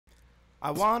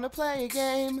I wanna play a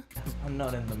game. I'm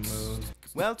not in the mood.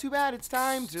 Well, too bad it's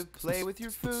time to play with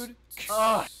your food.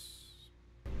 Ugh.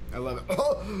 I love it.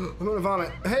 Oh, I'm gonna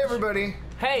vomit. Hey, everybody.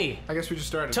 Hey, I guess we just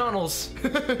started. tunnels.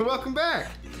 Welcome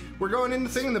back. We're going in the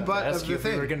thing in the butt Ask of you the if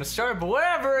we thing. were gonna start, but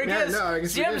whatever. I guess. no, I guess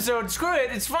it's the we did. episode. Screw it.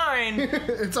 It's fine.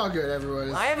 It's all good,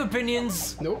 everyone. I have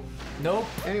opinions. Nope. Nope.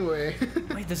 Anyway.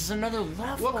 Wait, this is another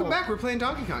level. Welcome back. We're playing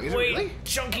Donkey Kong. Is Wait, it really?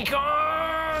 Chunky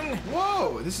Kong.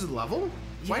 Whoa, this is a level?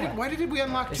 Yeah. Why did we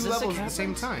unlock Is two this a levels at the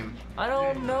same Captain's? time? I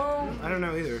don't know. I don't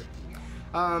know either.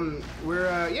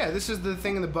 This is the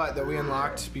thing in the butt that we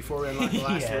unlocked before we unlocked the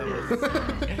last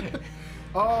level.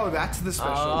 Oh, that's the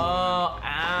special. Oh,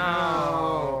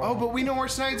 ow. Oh, but we know where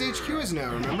Snide's HQ is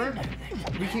now, remember?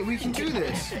 We can do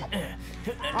this.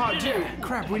 Oh, dude,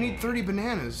 crap, we need 30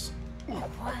 bananas. What?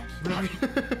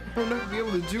 We'll never be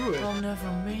able to do it. I'll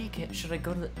never make it. Should I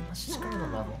go to the... Let's just go to the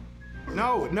level.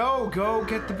 No, go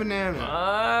get the banana.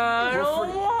 I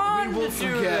don't want We will to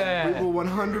do forget. that. We will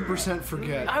 100%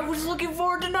 forget. I was looking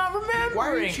forward to not remembering. Why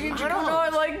are you changing I don't know. I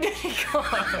colors? like Diddy Kong.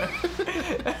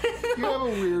 You have a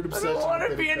weird I obsession. don't want to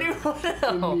with be a Diddy new Kong. one It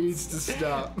else. needs to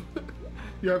stop.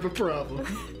 You have a problem.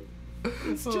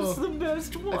 It's just the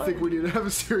best one. I think we need to have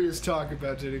a serious talk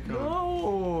about Diddy Kong.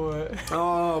 No.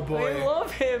 Oh boy. I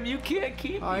love him. You can't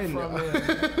keep me I from know.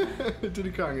 him.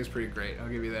 Diddy Kong is pretty great. I'll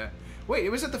give you that. Wait, it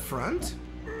was at the front?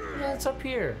 Yeah, it's up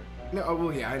here. No, oh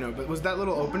well, yeah, I know. But was that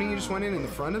little opening you just went in the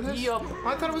front of this? Yup. Oh,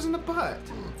 I thought it was in the butt.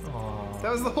 Oh.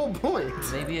 That was the whole point.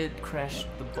 Maybe it crashed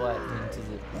the butt into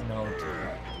the... No.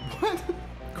 What?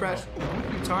 Crash. What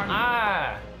are you talking about?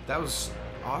 Ah! That was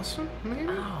awesome, maybe?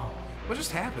 Ow. What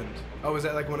just happened? Oh, was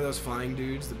that like one of those flying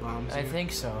dudes that bombs I you?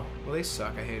 think so. Well, they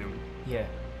suck. I hate them. Yeah.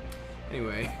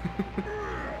 Anyway.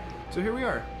 So here we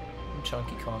are. I'm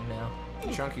Chunky Kong now.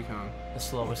 Chunky Kong. The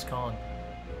slowest Kong.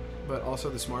 But also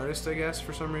the smartest, I guess,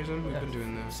 for some reason. We've Yeah, been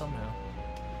doing this. Somehow.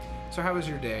 So how was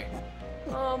your day?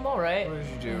 Alright. What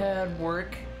did you do? I had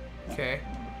work. Okay.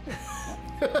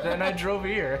 Then I drove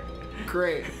here.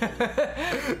 Great.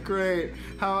 Great.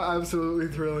 How absolutely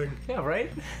thrilling. Yeah,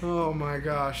 right? Oh my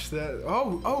gosh. That.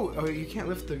 Oh, you can't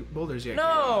lift the boulders yet.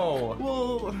 No!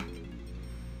 Well,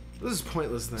 this is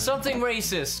pointless then. Something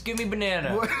racist. Give me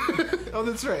banana. What? Oh,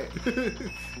 that's right.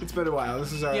 It's been a while.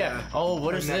 This is our. Yeah. Oh,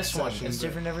 what our is next this one? session, It's but-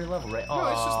 different every level, right? No,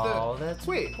 it's just the. Oh, that's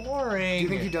Wait. boring. Do you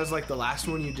think he does like the last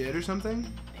one you did or something?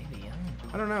 Maybe,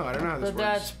 I don't know. How this But works.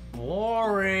 that's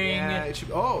boring. Yeah, it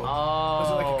should. Oh. Oh.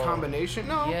 Was it like a combination?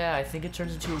 No. Yeah, I think it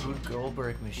turns into a Rube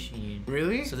Goldberg machine.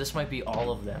 Really? So this might be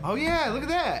all of them. Oh yeah, look at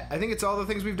that. I think it's all the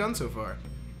things we've done so far.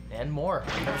 And more.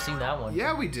 I've never seen that one.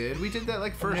 Yeah, we did. We did that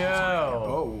like first. No.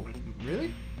 Oh,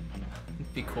 really?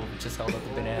 It'd be cool if we just held up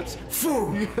the bananas.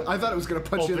 I thought it was gonna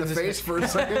punch you in Opens the his face for a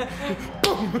second.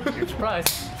 Boom! You're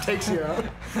surprised. Takes you out.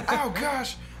 Ow,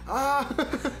 gosh.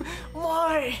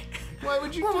 Why? Why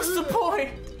would you What do was the that? point?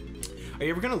 Are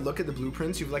you ever gonna look at the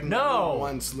blueprints? You've like No. never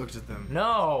once looked at them.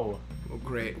 No. Oh,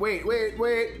 great. Wait.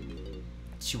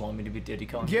 She want me to be Diddy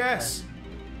Kong? Yes.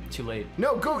 Too late.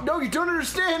 No, go. No, you don't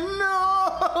understand. No.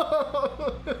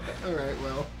 All right.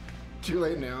 Well, too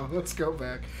late now. Let's go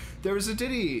back. There was a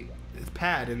Diddy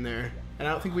pad in there, and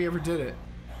I don't think we ever did it.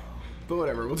 But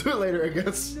whatever. We'll do it later, I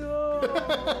guess.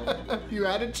 No. You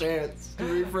had a chance to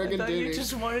be I friggin' thought Diddy. you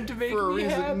just wanted to make for a me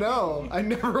reason. happy. No, I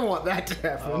never want that to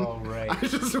happen. Oh, right. I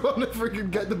just want to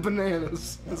freaking get the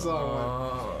bananas. That's all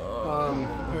I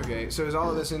want. Okay, so is all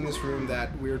of this in this room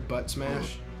that weird butt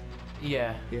smash?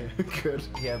 Yeah. Yeah, good,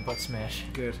 Yeah, butt smash.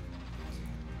 good.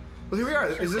 Well, here we are.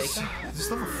 Is Take this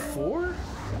them. level 4?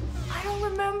 I don't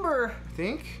remember. I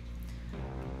think.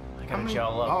 I gotta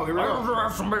gel up. Oh, here we go.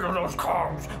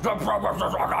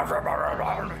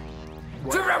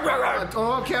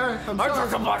 Oh, Karen, I'm sorry.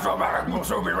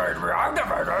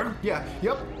 Yeah,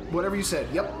 yep. Whatever you said.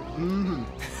 Yep. Mm-hmm.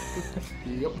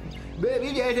 Yep. Baby,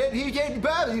 he said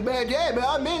probably bad day, but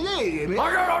I'm in there.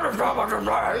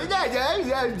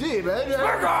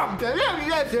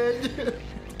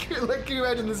 Like, can you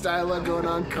imagine this dialogue going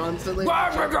on constantly?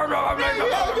 What?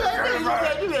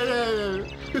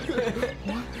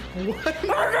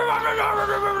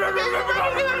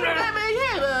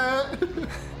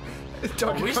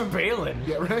 Donkey Where's Kong. Balin?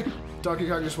 Yeah, right? Donkey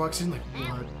Kong just walks in like,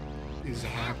 what is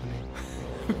happening?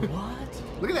 What?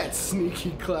 Look at that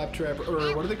sneaky claptrap,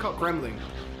 or what do they call it? Gremlin.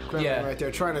 Gremlin Yeah. right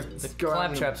there, trying to The go out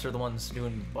and- claptraps are the ones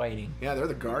doing biting. Yeah, they're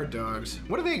the guard dogs.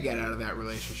 What do they get out of that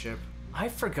relationship? I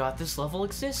forgot this level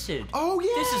existed. Oh, yeah!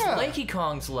 This is Lanky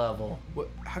Kong's level. What?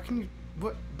 How can you...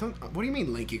 What do you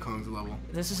mean Lanky Kong's level?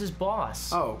 This is his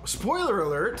boss. Oh, spoiler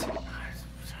alert!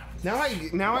 Now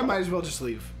I might as well just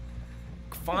leave.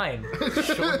 fine.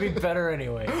 Should be better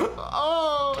anyway.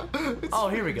 Oh! It's Oh,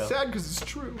 here we go. sad because it's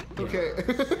true. Okay.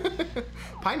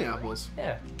 Pineapples.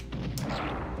 Yeah.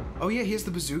 Oh yeah, he has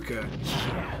the bazooka.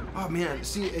 Yeah. Oh man,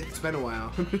 see, it's been a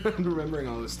while. I'm remembering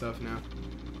all this stuff now.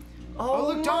 Oh,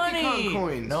 look, Donkey money! Kong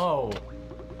coins. No.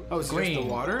 Oh, it's just the Green.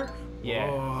 water? Yeah.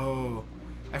 Oh.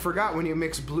 I forgot when you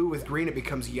mix blue with green, it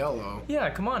becomes yellow. Yeah,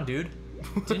 come on, dude.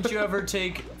 Didn't you ever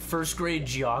take first grade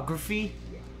geography?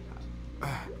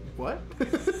 What?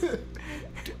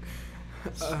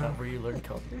 That's not where you learn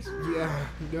colors. Yeah,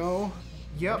 no.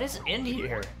 Yep. What is in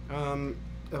here? A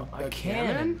cannon.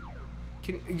 cannon?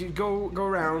 Can you go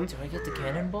around? Do I get the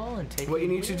cannonball and take What it you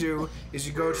need to here? do is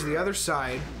you go to the other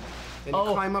side, and you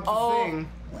Oh, climb up the oh. thing.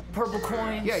 Purple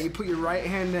coins. Yeah, you put your right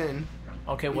hand in.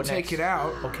 Okay, You what take next? it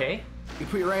out. Okay. You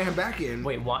put your right hand back in.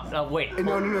 Wait, what? Wait.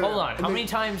 No, no, no. Hold on. And How then- many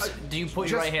times do you put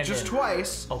your right hand just in?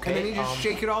 twice. Okay, And then you just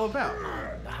shake it all about.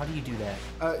 How do you do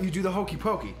that? You do the hokey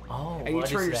pokey. Oh, And you what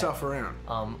turn is that? yourself around.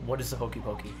 What is the hokey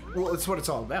pokey? Well, it's what it's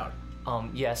all about.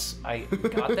 Yes, I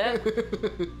got that.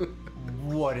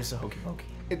 What is the hokey pokey?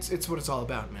 It's what it's all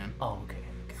about, man. Oh, okay.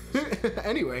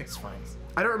 Anyway, It's fine.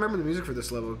 I don't remember the music for this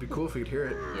level. It'd be cool if we could hear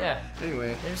it. Yeah.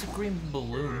 Anyway, There's a green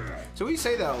balloon. so we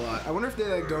say that a lot. I wonder if they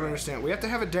like don't understand. We have to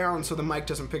have it down so the mic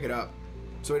doesn't pick it up,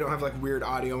 so we don't have like weird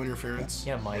audio interference.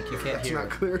 Yeah, Mike, you can't That's hear not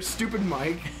it. clear. Stupid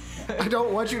mic. I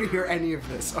don't want you to hear any of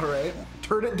this. All right,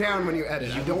 turn it down when you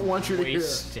edit. I don't want you to hear.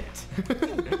 Waste it.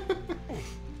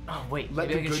 Oh, wait. Let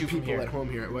maybe I the can good shoot from people here. at home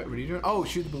hear it. What are you doing? Oh,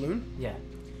 shoot the balloon. Yeah.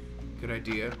 Good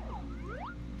idea.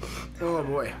 Oh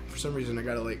boy, for some reason I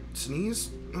gotta like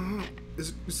sneeze.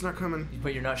 It's not coming.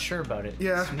 But you're not sure about it.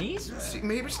 Yeah. Sneeze?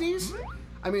 Maybe sneeze?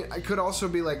 I mean, I could also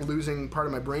be like losing part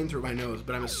of my brain through my nose,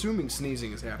 but I'm assuming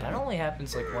sneezing is happening. That only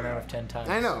happens like 1 out of 10 times.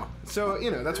 I know. So,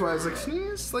 that's why I was like,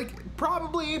 sneeze? Like,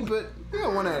 probably, but,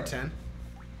 1 out of 10.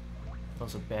 That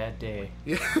was a bad day.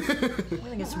 Yeah. I'm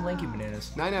gonna get some lanky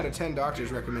bananas. 9 out of 10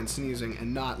 doctors recommend sneezing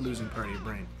and not losing part of your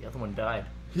brain. The other one died.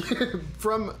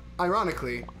 From,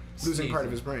 ironically, losing part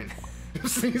of his Sneezing. brain.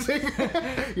 Sneezing?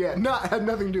 Yeah, had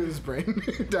nothing to do with his brain.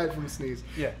 Died from a sneeze.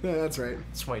 Yeah. Yeah, that's right.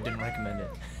 That's why I didn't recommend it.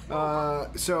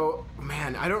 So,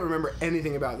 man, I don't remember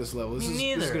anything about this level. This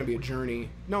Me is neither. gonna be a journey.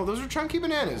 No, those are chunky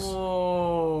bananas.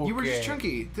 Oh. You were just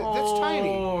chunky. That's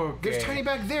tiny. There's tiny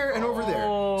back there and over there.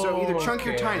 So either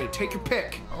chunky or Okay. tiny. Take your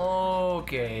pick.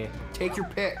 Okay. Take your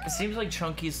pick. It seems like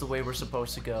chunky is the way we're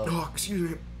supposed to go. Oh,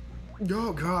 excuse me.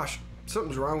 Oh gosh,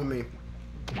 something's wrong with me.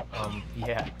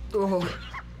 Yeah. Oh,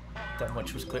 That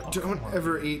much was clear. Oh, don't come on.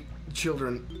 ever eat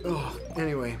children. Oh,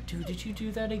 anyway. Dude, did you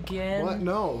do that again? What?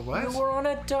 No. What? You were on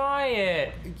a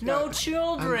diet. No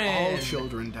children. I'm all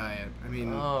children diet. I mean,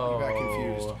 you got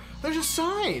confused. Oh. There's a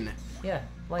sign. Yeah.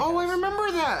 Oh, I lighthouse.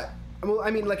 remember that. Well, I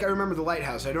mean, like I remember the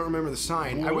lighthouse. I don't remember the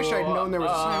sign. I wish I'd known there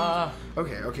was a sign.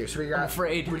 Okay. So we got. I'm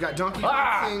afraid. We got Donkey Kong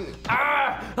Ah! thing.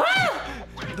 Ah! Ah!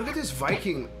 Look at this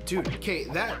Viking, dude. Okay,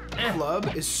 that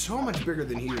club is so much bigger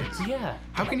than he is. Yeah.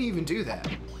 How can he even do that?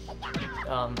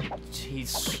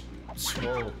 He's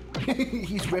swole.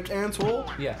 He's ripped and swole.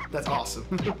 Yeah. That's awesome.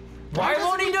 Why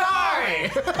won't he die?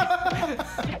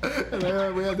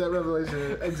 We had that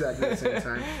revelation at exactly the same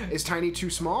time. Is Tiny too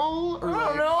small? Or I don't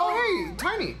like, know. Oh, hey,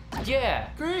 Tiny. Yeah.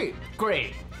 Great.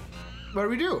 Great. What do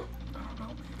we do?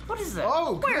 What is that?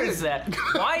 Oh, Where good. is that?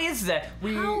 Why is that?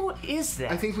 How is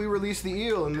that? I think we released the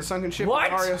eel in the sunken ship What?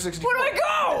 of Mario 64. Where'd I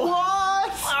go?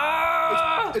 What?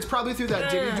 Ah! It's probably through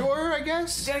that Diddy door, I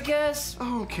guess. I guess.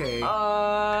 Okay.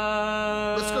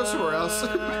 Let's go somewhere else.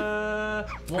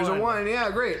 There's a 1. Yeah,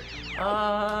 great.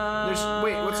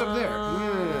 Wait, what's up there?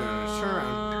 Turn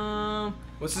around.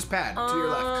 What's this pad to your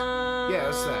left? Yeah,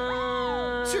 what's that?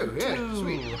 2. Yeah,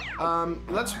 sweet.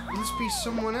 Let's be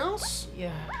someone else.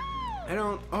 Yeah. I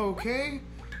don't. Okay.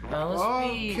 Let's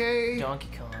Okay. be Donkey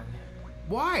Kong.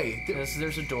 Why? Because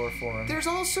there's a door for him. There's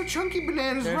also chunky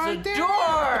bananas There's right a there.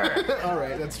 door! All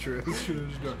right, that's true. That's true.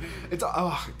 There's a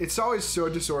door. It's always so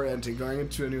disorienting going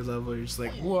into a new level. You're just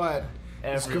like, what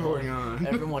is going on?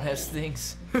 Everyone has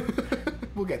things.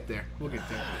 We'll get there.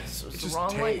 So it's just the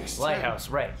wrong way. takes Lighthouse.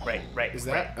 Right. Is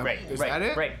that- right? is right, that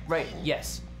it? Right.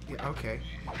 Yes. Yeah, okay.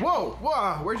 Whoa!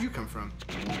 Where'd you come from?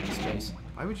 Space.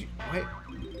 Why would you? Wait.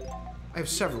 I have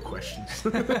several questions.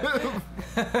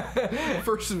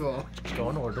 First of all, Go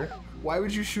in order. why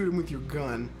would you shoot him with your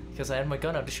gun? Because I had my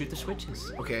gun out to shoot the switches.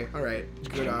 Okay, all right,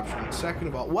 good option. Second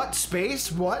of all, what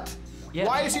space? What? Yeah.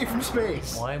 Why is he from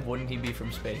space? Why wouldn't he be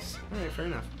from space? All right, fair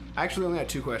enough. I actually only had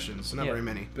 2 questions, so not Yeah. very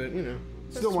many, but still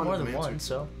That's one more of them than one,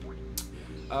 answered.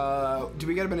 so. Did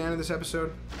we get a banana this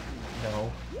episode?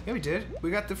 No. Yeah, we did. We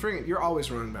got the friggin'. You're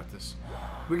always wrong about this.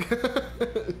 We got,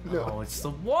 no. Oh, it's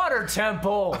the water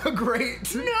temple!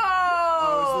 Great. No!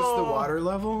 Oh, is this the water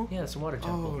level? Yeah, it's a water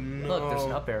temple. Oh, no. Look, there's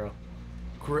an up arrow.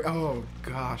 Great. Oh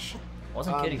gosh. I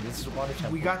wasn't kidding. This is a water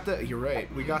temple. We got the. You're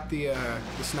right. We got the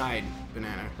snide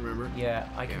banana. Remember? Yeah,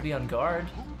 I could be on guard.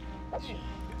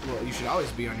 Well, you should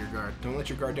always be on your guard. Don't let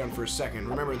your guard down for a second.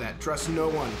 Remember that. Trust no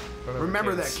one.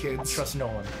 Remember that, kids. Trust no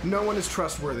one. No one is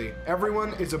trustworthy.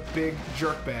 Everyone is a big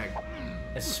jerkbag.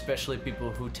 Especially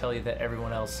people who tell you that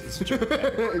everyone else is a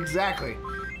jerkbag. Exactly.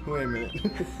 Wait a minute.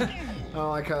 I don't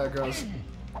like how that goes.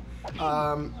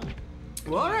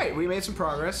 Well, all right. We made some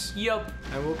progress. Yup.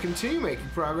 And we'll continue making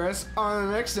progress on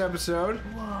the next episode.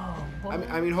 Whoa.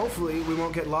 I mean, hopefully we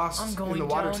won't get lost in the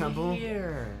water temple.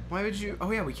 Here. Why would you? Oh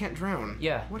yeah, we can't drown.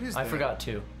 Yeah. What is I that? forgot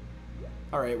to.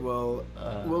 All right. Well,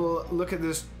 we'll look at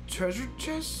this treasure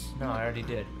chest. No, I already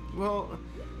did. Well.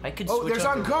 I could. Oh, switch there's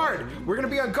up on the guard. water. We're gonna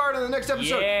be on guard on the next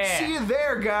episode. Yeah. See you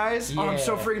there, guys. Oh, I'm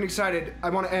so Yeah. freaking excited. I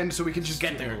want to end so we can just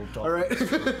Get there. All right.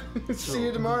 See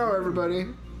you tomorrow, everybody.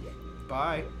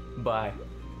 Bye. Bye.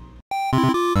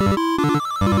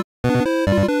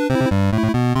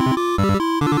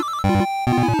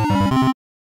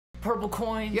 Purple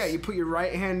coins. Yeah, you put your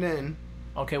right hand in.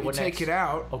 Okay, You what take next? it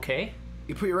out. Okay.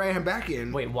 You put your right hand back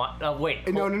in. Wait, what? Wait.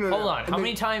 No, no, no. Hold no. on. And How then-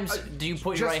 many times do you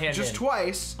put your right hand just in?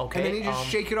 twice. Okay, And then you just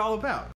shake it all about.